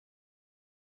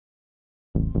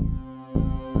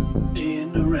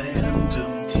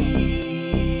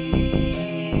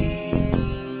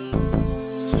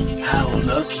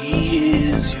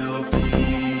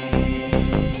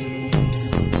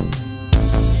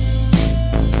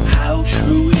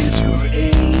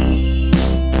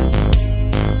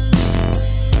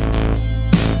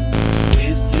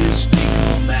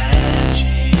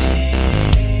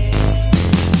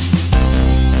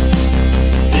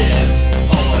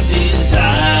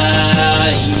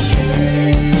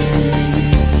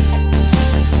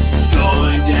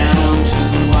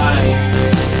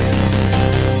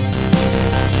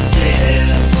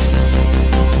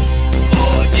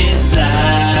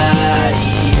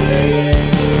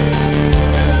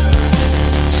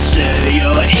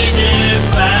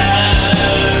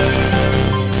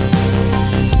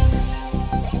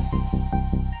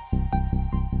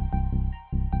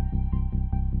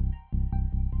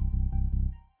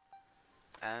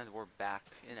And we're back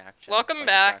in action. Welcome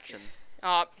back.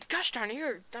 Gosh darn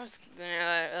it, that was,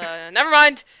 never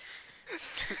mind.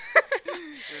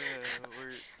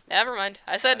 Never mind.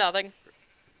 I said nothing.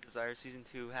 Desire Season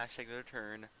 2, hashtag the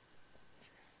return.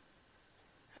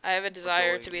 I have a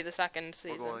desire to be the second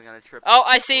season. We're going on a trip. Oh,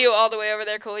 I see you all the way over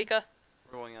there, Kalika.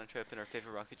 We're going on a trip in our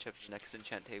favorite rocket ship next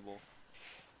enchant table.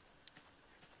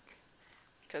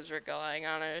 Because we're going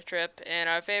on a trip in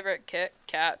our favorite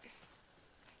cat.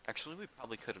 Actually, we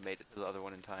probably could have made it to the other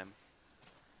one in time.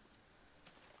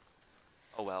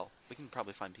 Oh well, we can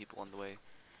probably find people on the way,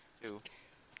 too.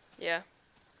 Yeah.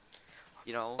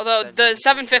 You know. Although the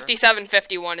 750,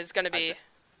 751 is going to be.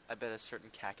 I bet a certain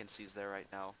Kakensi's there right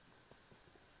now.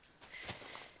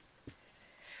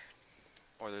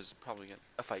 Or there's probably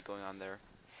a fight going on there.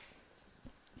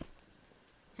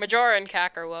 Majora and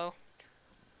Kak are low.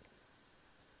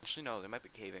 Actually, no, they might be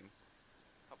caving.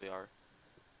 Probably are.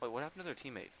 Wait, what happened to their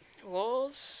teammate?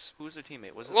 Lulz? Who was their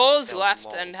teammate? Was it Lulz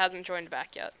left and hasn't joined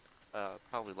back yet.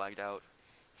 Probably lagged out.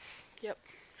 Yep.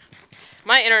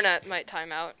 My internet might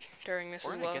time out during this as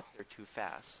well. We're gonna get there too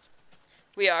fast.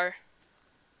 We are.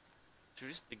 Should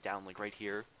we just dig down, like, right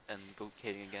here and go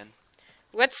caving again?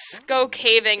 Let's go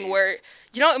caving where...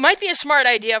 You know, it might be a smart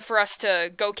idea for us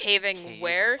to go caving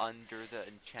where... under the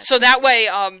enchant. So that way,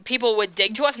 people would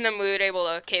dig to us and then we would be able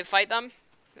to cave fight them.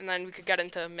 And then we could get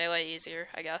into melee easier,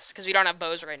 I guess. Because we don't have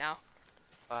bows right now.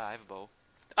 I have a bow.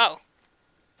 Oh.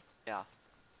 Yeah.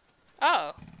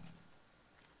 Oh.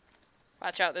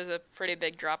 Watch out, there's a pretty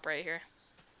big drop right here.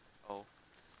 Oh.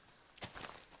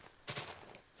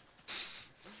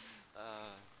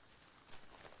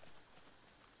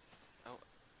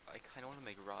 I kind of want to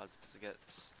make rods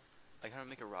because I kind of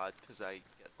make a rod because I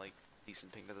get, like,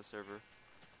 decent ping to the server.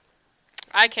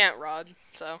 I can't rod,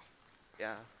 so.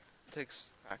 Yeah. It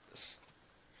takes practice.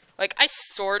 Like, I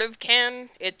sort of can.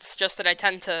 It's just that I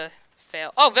tend to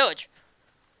fail. Oh, village.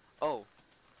 Oh.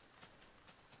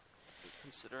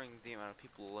 Considering the amount of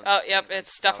people in Oh, this yep, game,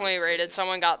 it's definitely raided.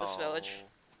 Someone got this village.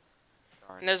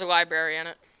 Darn. And there's a library in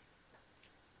it.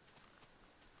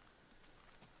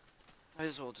 Might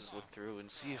as well just look through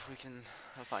and see if we can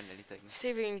find anything. See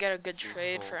if we can get a good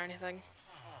trade for anything.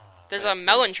 There's Yeah, a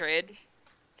melon trade.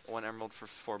 1 emerald for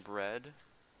 4 bread.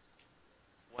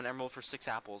 1 emerald for 6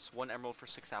 apples. 1 emerald for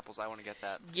 6 apples. I want to get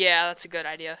that. Yeah, that's a good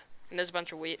idea. And there's a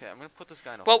bunch of wheat. Okay, I'm gonna put this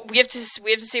guy in a Well, hole. we have to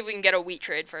see if we can get a wheat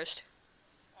trade first.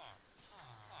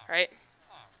 Right?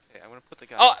 Okay, I'm gonna put the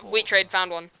guy in a Oh, hole. wheat trade,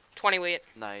 found one. 20 wheat.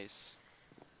 Nice.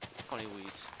 20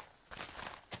 wheat.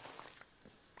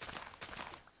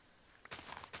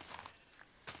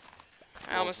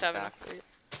 I almost have enough wheat.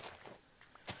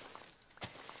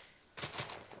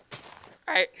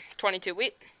 Alright, 22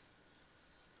 wheat.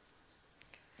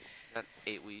 Got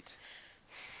 8 wheat.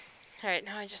 Alright,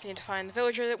 now I just need to find the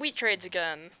villager that wheat trades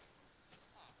again.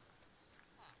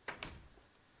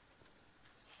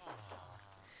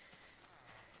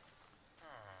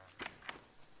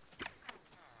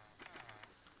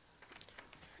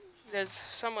 There's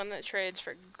someone that trades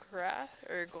for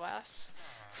glass.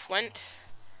 Flint.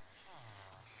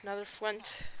 Another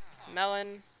flint.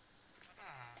 Melon.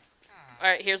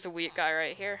 Alright, here's the wheat guy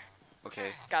right here.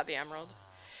 Okay, Got the emerald.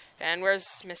 And where's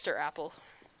Mr. Apple?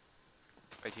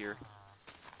 right here.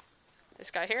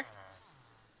 This guy here?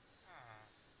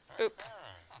 Boop.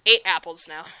 8 apples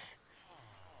now.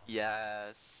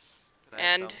 Yes. Can I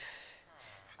have And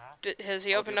some? has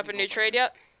he Oh, opened do up a you new have trade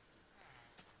yet?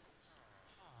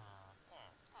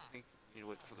 I think you need to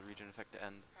wait for the regen effect to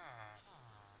end.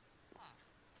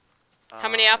 How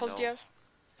many apples no. do you have?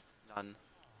 None.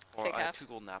 Or Take I have half. 2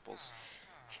 golden apples.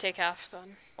 Take half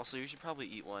then. Also, you should probably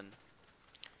eat one.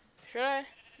 Should I?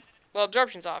 Well,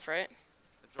 absorption's off, right?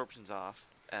 Absorption's off,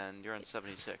 and you're on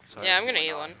 76. So Yeah, I'm I gonna see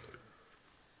eat why one.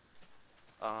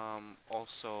 not.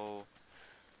 Also,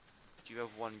 do you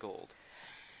have 1 gold?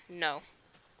 No.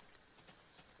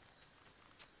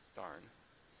 Darn.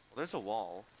 Well, there's a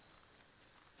wall.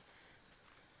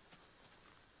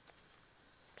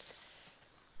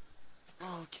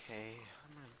 Okay,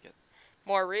 I'm gonna get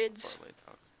More reeds. laid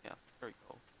out. Yeah, there we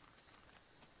go.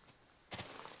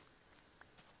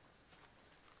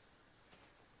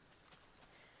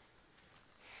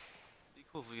 Be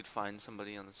cool if we could find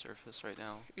somebody on the surface right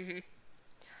now.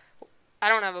 I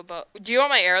don't have a bow. Do you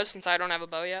want my arrows since I don't have a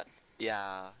bow yet?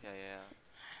 Yeah.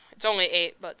 It's only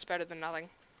 8, but it's better than nothing.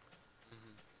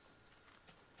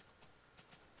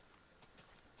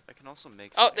 I can also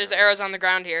make. Oh, some there's arrows on the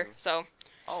ground here. too. So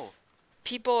Oh,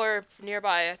 people are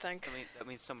nearby, I think. that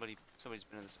means somebody's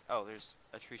been in this. Oh, there's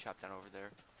a tree chop down over there.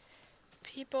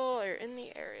 People are in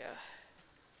the area.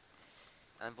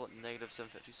 Anvil negative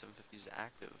 750, 750 is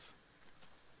active.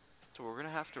 So we're gonna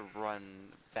have to run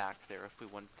back there if we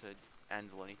want to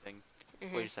anvil anything.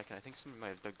 Wait a second, I think somebody might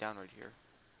have dug down right here.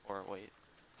 Or wait.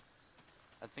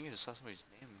 I think I just saw somebody's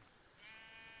name.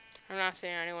 I'm not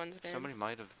seeing anyone's name. Somebody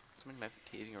might be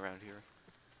caving around here.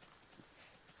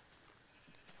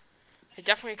 They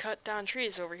definitely cut down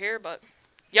trees over here, but...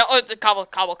 Yeah, oh, the cobble.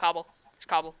 There's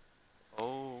cobble.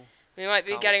 Oh. We might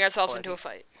be getting ourselves into a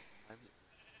fight.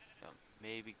 Yeah,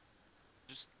 maybe.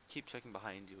 Just keep checking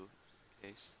behind you, just in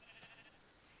case.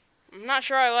 I'm not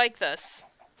sure I like this.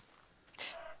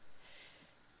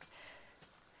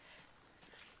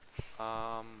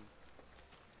 We're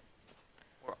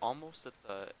almost at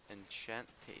the enchant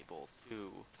table,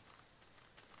 too.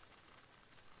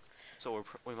 So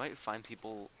we might find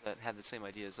people that had the same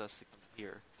idea as us to come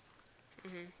here.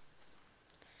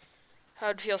 I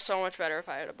would feel so much better if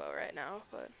I had a bow right now,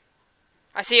 but...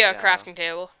 I see a crafting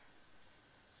table.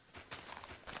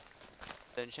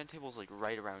 The enchant table's like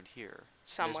right around here.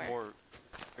 Somewhere.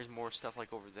 There's more stuff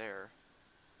like over there.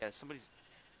 Yeah, somebody's...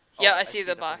 Yeah, I see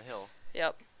the box. On the hill.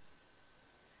 Yep. Do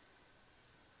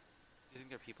you think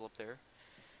there are people up there?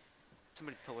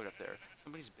 Somebody pillared up there.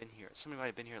 Somebody's been here. Somebody might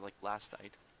have been here like last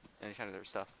night and enchanted their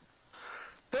stuff.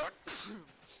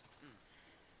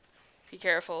 Be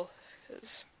careful,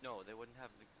 cause... No, they wouldn't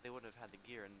have had the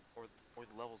gear or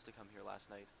the levels to come here last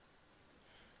night.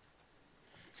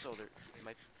 So they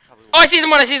might probably... Oh, I see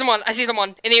someone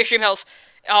in the extreme hills.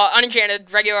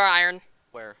 Unenchanted, regular iron.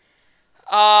 Where?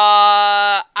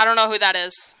 I don't know who that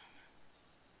is.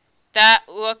 That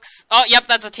looks... Oh, yep,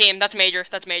 that's a team. That's major.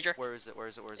 Where is it?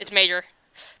 It's major.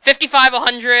 55,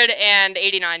 100, and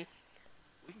 89.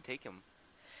 We can take him.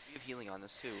 We have healing on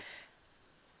this too.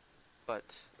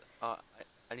 But, I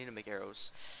need to make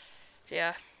arrows. Yeah.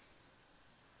 I'm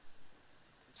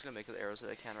just gonna make the arrows that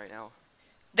I can right now.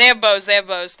 They have bows.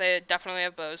 They definitely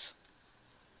have bows.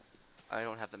 I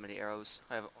don't have that many arrows.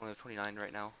 I only have 29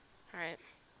 right now. Alright.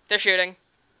 They're shooting.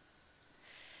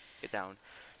 Get down.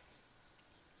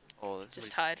 Oh,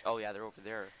 just hide. Oh yeah, they're over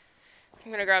there.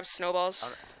 I'm gonna grab snowballs.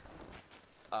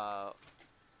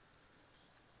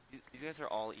 These guys are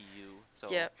all EU, so...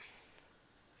 Yep.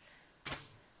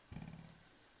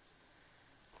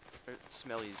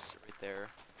 Smelly's right there.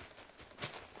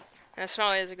 And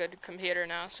Smelly is a good computer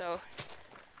now, so...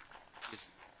 He's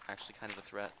actually kind of a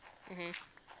threat.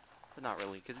 But not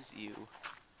really, because he's EU.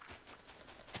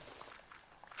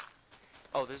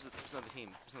 Oh, there's another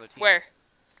team. Where?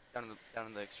 Down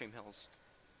in the extreme hills.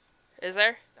 Is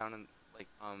there? Down in, like,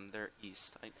 they're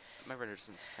east. My render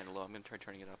distance is kind of low. I'm gonna try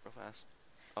turning it up real fast.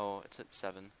 Oh, it's at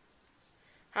 7.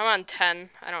 I'm on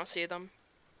 10. I don't see them.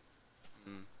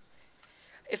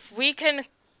 If we can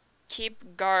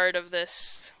keep guard of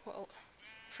this, well,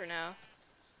 for now.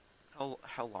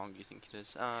 How long do you think it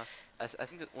is? I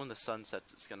think that when the sun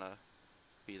sets, it's gonna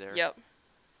be there. Yep.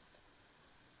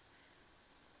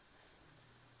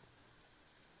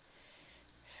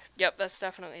 Yep, that's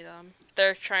definitely them.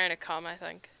 They're trying to come, I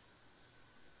think.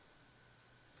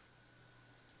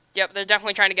 Yep, they're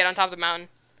definitely trying to get on top of the mountain.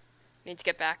 Need to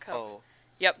get back up. Oh.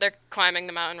 Yep, they're climbing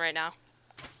the mountain right now.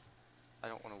 I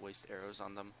don't want to waste arrows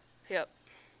on them. Yep.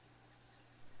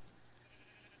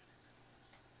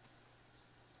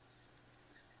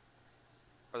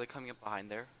 Are they coming up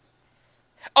behind there?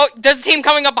 Oh, there's a team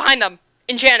coming up behind them.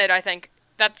 Enchanted, I think.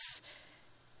 That's...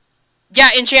 Yeah,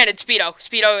 Enchanted, Speedo.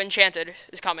 Speedo Enchanted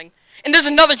is coming. And there's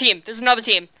another team.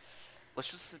 Let's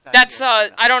just sit back That's,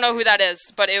 here I don't know who that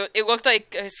is, but it looked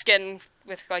like a skin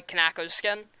with, like, Kanako's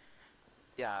skin.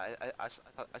 Yeah, I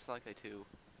saw like that too.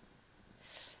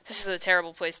 This is a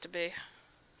terrible place to be.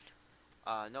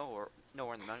 No,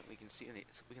 we're in the mountain. We can see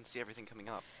everything coming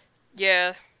up.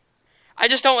 Yeah. I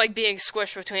just don't like being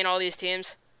squished between all these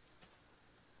teams.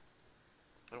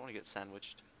 I don't want to get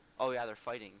sandwiched. Oh yeah, they're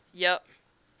fighting. Yep.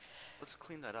 Let's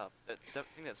clean that up. I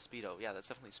think that's Speedo. Yeah, that's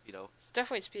definitely Speedo. It's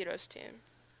definitely Speedo's team.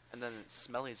 And then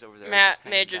Smelly's over there.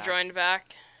 Major joined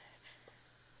back.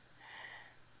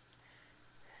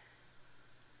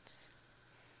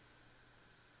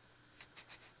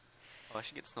 Oh, I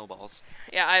should get snowballs.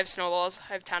 Yeah, I have snowballs.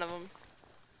 I have 10 of them.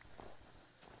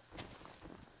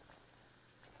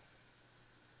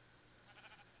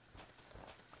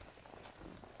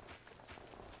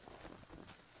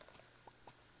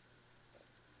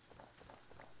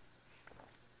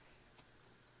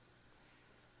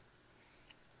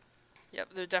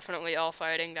 Yep, they're definitely all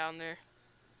fighting down there.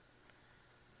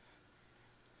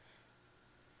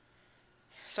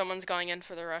 Someone's going in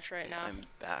for the rush right now. I'm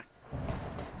back.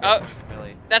 Oh,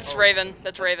 Really? that's Raven.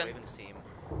 That's Raven. Raven's team.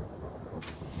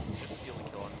 Just stealing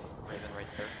killing Raven right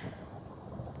there.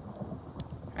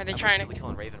 Are they trying to...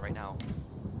 killing Raven right now.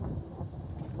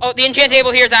 Oh, the enchant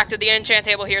table here is active. The enchant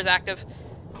table here is active.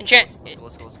 Enchant.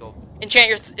 Let's go.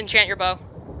 Enchant your bow.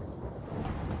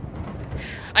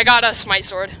 I got a smite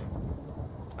sword.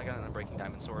 I got an unbreaking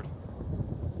diamond sword.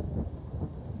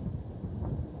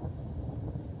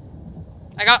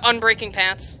 I got unbreaking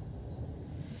pants.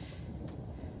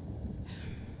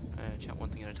 Enchant one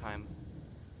thing at a time.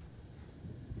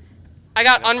 I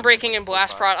got unbreaking and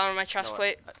blast prot on my chest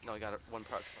plate. No, I got one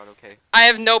prot, okay. I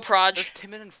have no proj. There's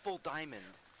Timon in full diamond.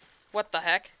 What the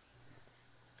heck?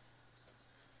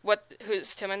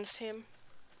 Who's Timon's team?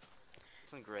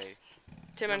 It's in gray.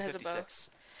 Timon has a bow.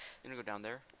 You gonna go down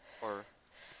there? Or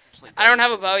just like I don't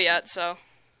have a bow yet, so.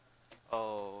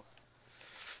 Oh.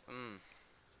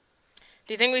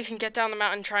 Do you think we can get down the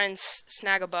mountain and try and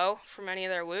snag a bow from any of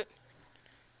their loot?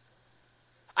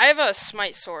 I have a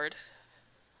smite sword.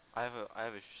 I have a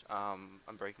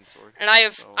unbreaking sword. And I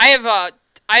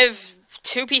have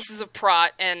 2 pieces of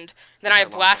prot, and then I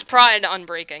have blast prot and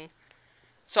unbreaking.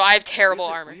 So I have terrible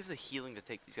armor. We have the healing to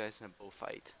take these guys in a bow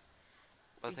fight.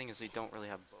 But the thing is, we don't really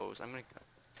have bows. I'm gonna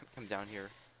come down here.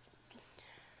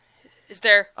 Is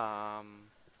there a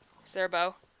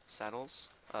bow? Saddles?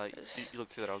 You look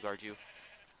through that, I'll guard you.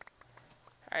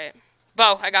 Alright.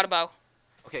 Bow, I got a bow.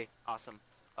 Okay, awesome.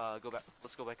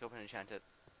 Let's go back up and enchant it.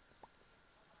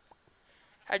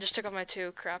 I just took off my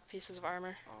 2 crap pieces of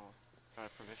armor. Oh, I don't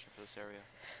have permission for this area.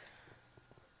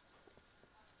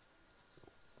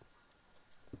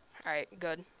 Alright,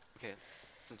 good. Okay,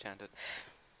 let's enchant it.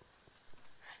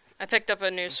 I picked up a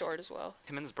new sword as well.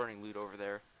 Timon's burning loot over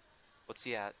there. What's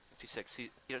he at? 56. He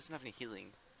doesn't have any healing.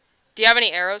 Do you have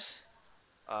any arrows?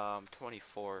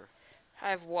 24. I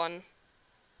have 1.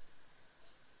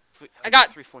 I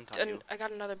got 3 flint on you. I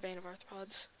got another Bane of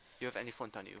Arthropods. Do you have any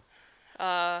flint on you?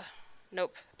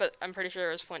 Nope. But I'm pretty sure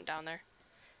there was flint down there.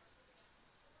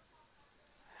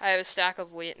 I have a stack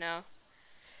of wheat now.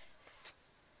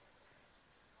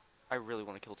 I really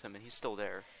want to kill Timon. He's still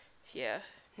there. Yeah.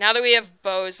 Now that we have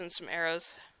bows and some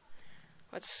arrows,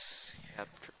 let's... Yeah,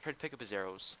 try to pick up his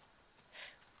arrows.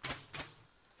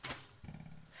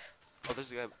 Oh,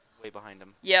 there's a guy way behind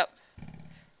him. Yep.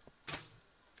 I'm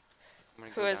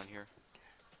gonna go down here.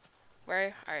 Where are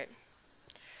you? Alright.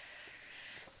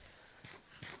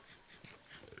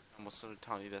 Almost a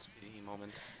Tommy best PD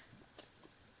moment.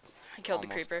 I killed the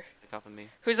creeper. Pick up on me.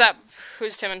 Who's that?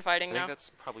 Who's Timon fighting now? I think that's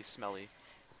probably Smelly.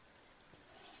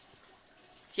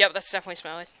 Yep, that's definitely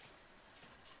Smelly.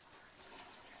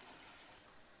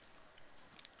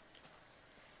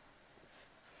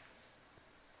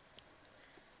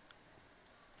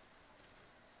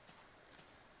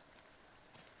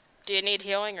 Do you need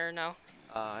healing or no?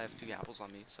 I have 2 apples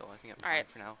on me, so I think I'm fine Alright.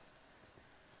 for now.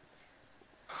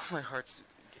 My heart's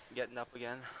getting up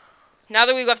again. Now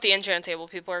that we left the enchant table,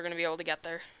 people are going to be able to get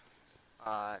there.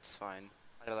 It's fine.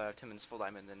 I'd rather have Timon's full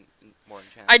diamond than more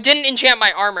enchant. I didn't enchant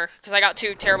my armor, because I got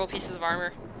 2 terrible pieces of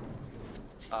armor.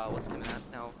 What's Timon at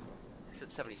now? He's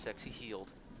at 76. He healed.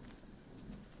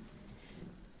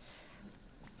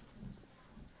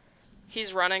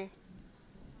 He's running.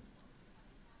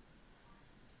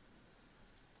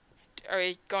 Are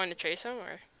you going to chase him,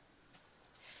 or?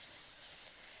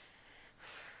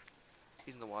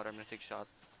 He's in the water. I'm gonna take a shot.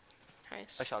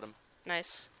 Nice. I shot him.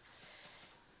 Nice.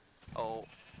 Oh,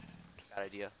 bad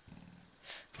idea.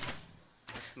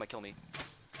 He might kill me. I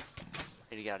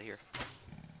need to get out of here.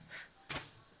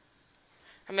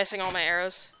 I'm missing all my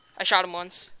arrows. I shot him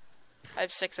once. I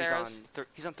have 6 arrows.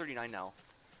 He's on 39 now.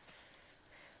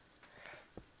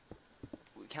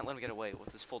 We can't let him get away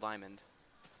with his full diamond.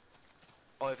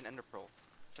 Oh, I have an ender pearl.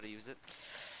 Should I use it?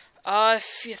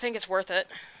 If you think it's worth it.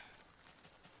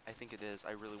 I think it is.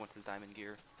 I really want this diamond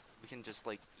gear. We can just,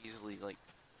 like, easily, like...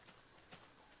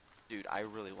 Dude, I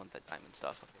really want that diamond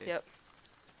stuff. Okay. Yep.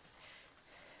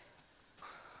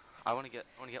 I want to get,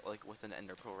 like, within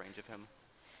ender pearl range of him.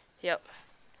 Yep.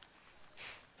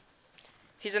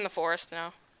 He's in the forest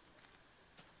now.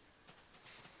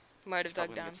 Might have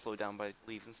dug down. Get slowed down by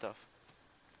leaves and stuff.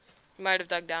 He might have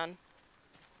dug down.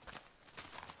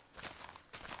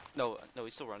 No,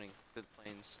 he's still running the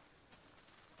plains.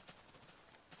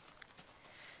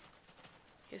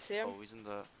 You see him? Oh, he's in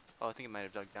the... Oh, I think he might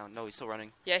have dug down. No, he's still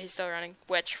running. Yeah, he's still running.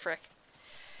 Which, frick.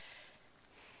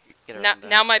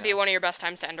 Now might be one of your best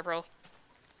times to ender pearl.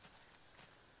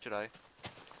 Should I?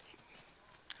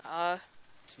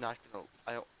 It's not gonna...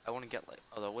 I want to get, like...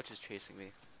 Oh, the witch is chasing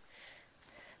me.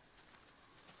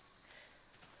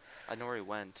 I know where he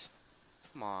went.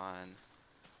 Come on.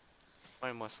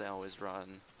 Why must I always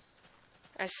run?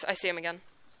 I see him again.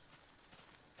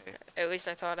 Okay. At least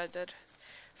I thought I did.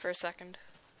 For a second.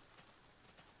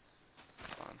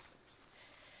 Come on.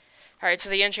 Alright, so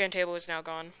the enchant table is now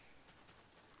gone.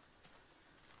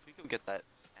 We could get that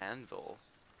anvil.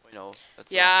 Wait, no.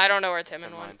 That's Yeah, I don't know where Timon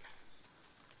Never went. mind.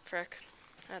 Frick.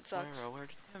 That sucks. Where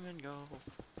did Timon go?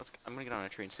 I'm gonna get on a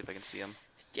tree and see if I can see him.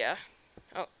 Yeah.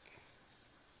 Oh.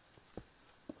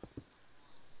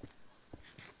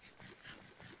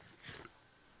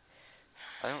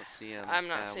 I don't see him. I'm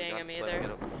not Yeah, we seeing got- him we either.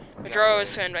 gotta- we Madro gotta-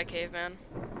 is trained by Caveman.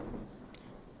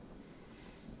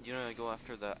 You know, go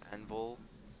after the anvil.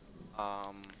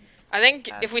 I think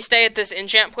if we stay at this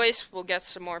enchant place, we'll get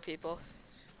some more people.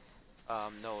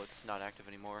 No, it's not active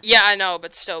anymore. Yeah, I know,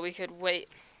 but still, we could wait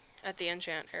at the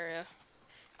enchant area.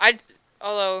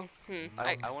 Although,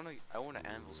 I wanna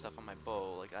anvil stuff on my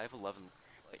bow. Like I have 11.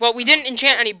 Like, well, we didn't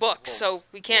enchant any books, so wolves.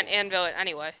 we can't anvil it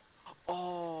anyway.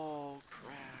 Oh,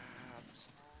 crabs.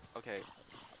 Okay.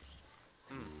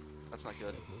 That's not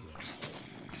good.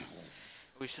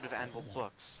 We should have anvil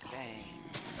books. Dang.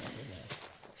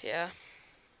 Yeah.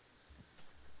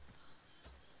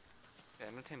 Okay,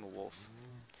 I'm gonna tame a wolf.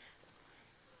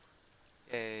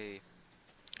 Yay.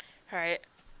 Alright.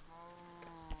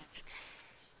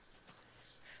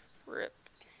 Rip.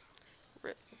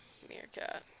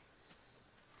 Meerkat.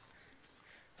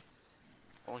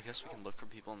 Well, I guess we can look for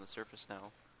people on the surface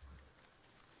now.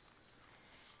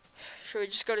 Should we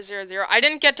just go to 0-0?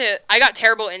 I got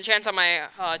terrible enchants on my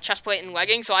chestplate and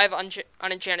leggings, so I have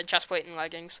unenchanted chestplate and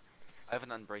leggings. I have an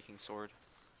unbreaking sword.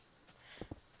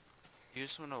 You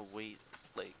just wanna wait,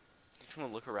 like, you just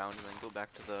wanna look around and then go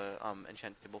back to the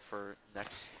enchant table for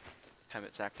next time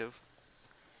it's active.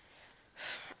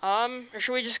 Or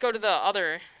should we just go to the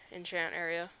other enchant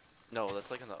area? No, that's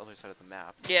like on the other side of the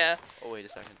map. Yeah. Oh wait a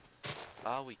second.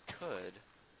 We could.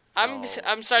 I'm No,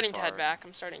 I'm it's starting too to head far. back.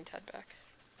 I'm starting to head back.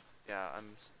 Yeah,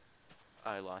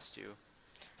 I lost you.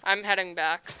 I'm heading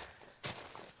back.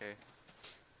 Okay.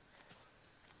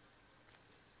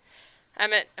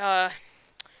 I'm at -50,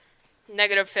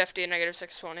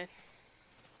 -620.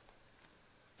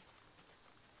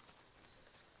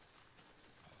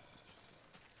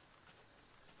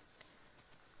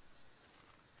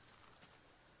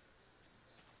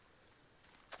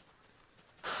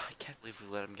 I can't believe we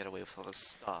let him get away with all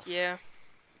this stuff. Yeah.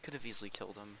 We could have easily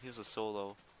killed him. He was a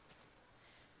solo.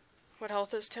 What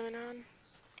health is Timon on?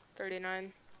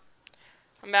 39.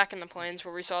 I'm back in the plains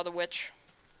where we saw the witch.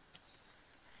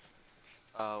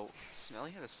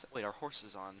 Smelly had wait, our horse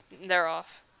is on. They're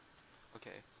off.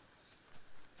 Okay.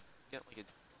 Get like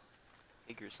a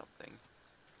egg or something.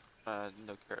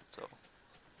 No carrots, so.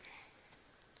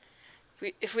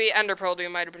 If we ender pearled, we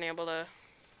might have been able to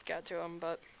get to him,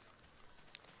 but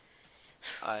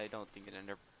I don't think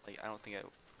I don't think I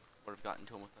would have gotten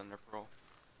to him with Ender Pearl.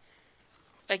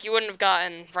 like you wouldn't have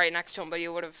gotten right next to him, but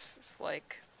you would have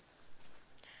like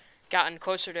gotten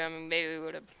closer to him, and maybe we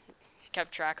would have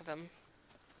kept track of him.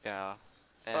 Yeah.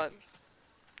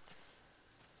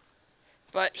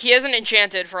 But he isn't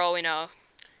enchanted for all we know.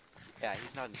 Yeah,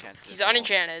 he's not enchanted. He's at all.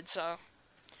 unenchanted, so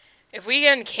if we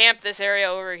can camp this area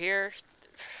over here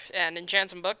and enchant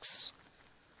some books,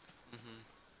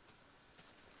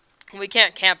 we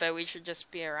can't camp it. We should just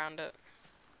be around it.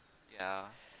 Yeah.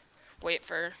 Wait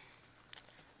for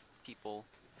People.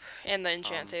 and the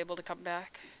enchant table to come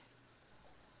back.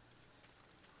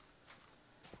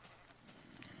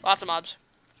 Lots of mobs.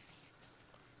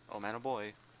 Oh man, oh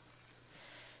boy.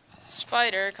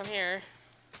 Spider, come here.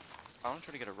 I want to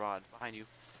try to get a rod behind you.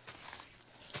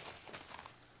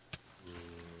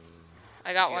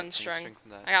 I got You one any string.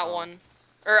 from that? I got Oh. one.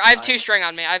 Or I have 2 string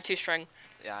on me. I have 2 string.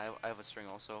 Yeah, I have a string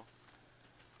also.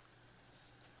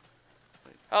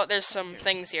 Oh, there's some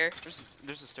things here.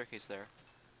 There's a staircase there.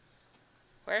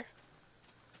 Where?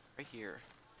 Right here.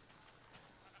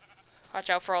 Watch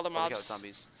out for all the Oh, look out, mobs.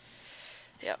 zombies.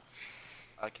 Yep.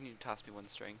 Can you toss me one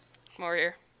string? Come over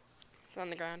here. It's on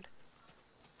the ground.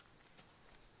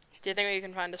 Do you think you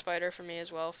can find a spider for me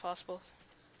as well, if possible?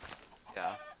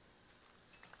 Yeah.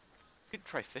 We could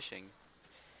try fishing.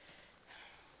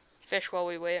 Fish while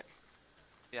we wait.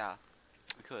 Yeah.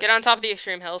 We could. Get on top of the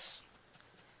extreme hills.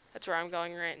 That's where I'm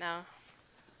going right now.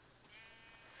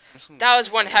 That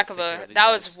was one heck of a. That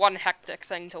was one hectic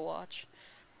thing to watch.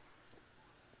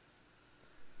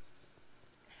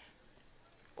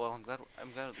 Well, I'm glad. Oh,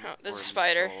 there's a we're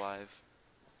spider. Still alive.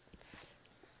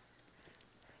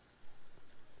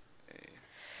 Okay.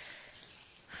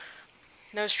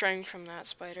 No string from that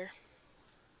spider.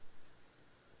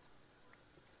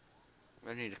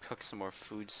 I need to cook some more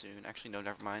food soon. Actually, no,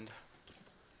 never mind.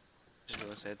 Just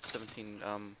realized I had 17.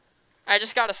 I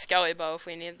just got a skelly bow if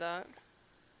we need that.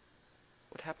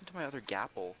 What happened to my other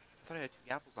gapple? I thought I had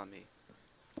 2 gapples on me.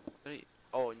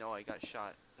 Oh no, I got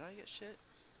shot. Did I get shit?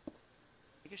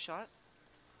 I get shot?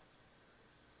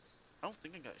 I don't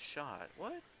think I got shot.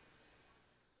 What?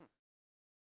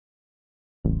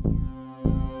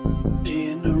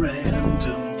 In a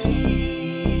random team,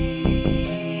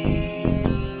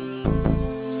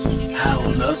 how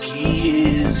lucky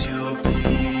is your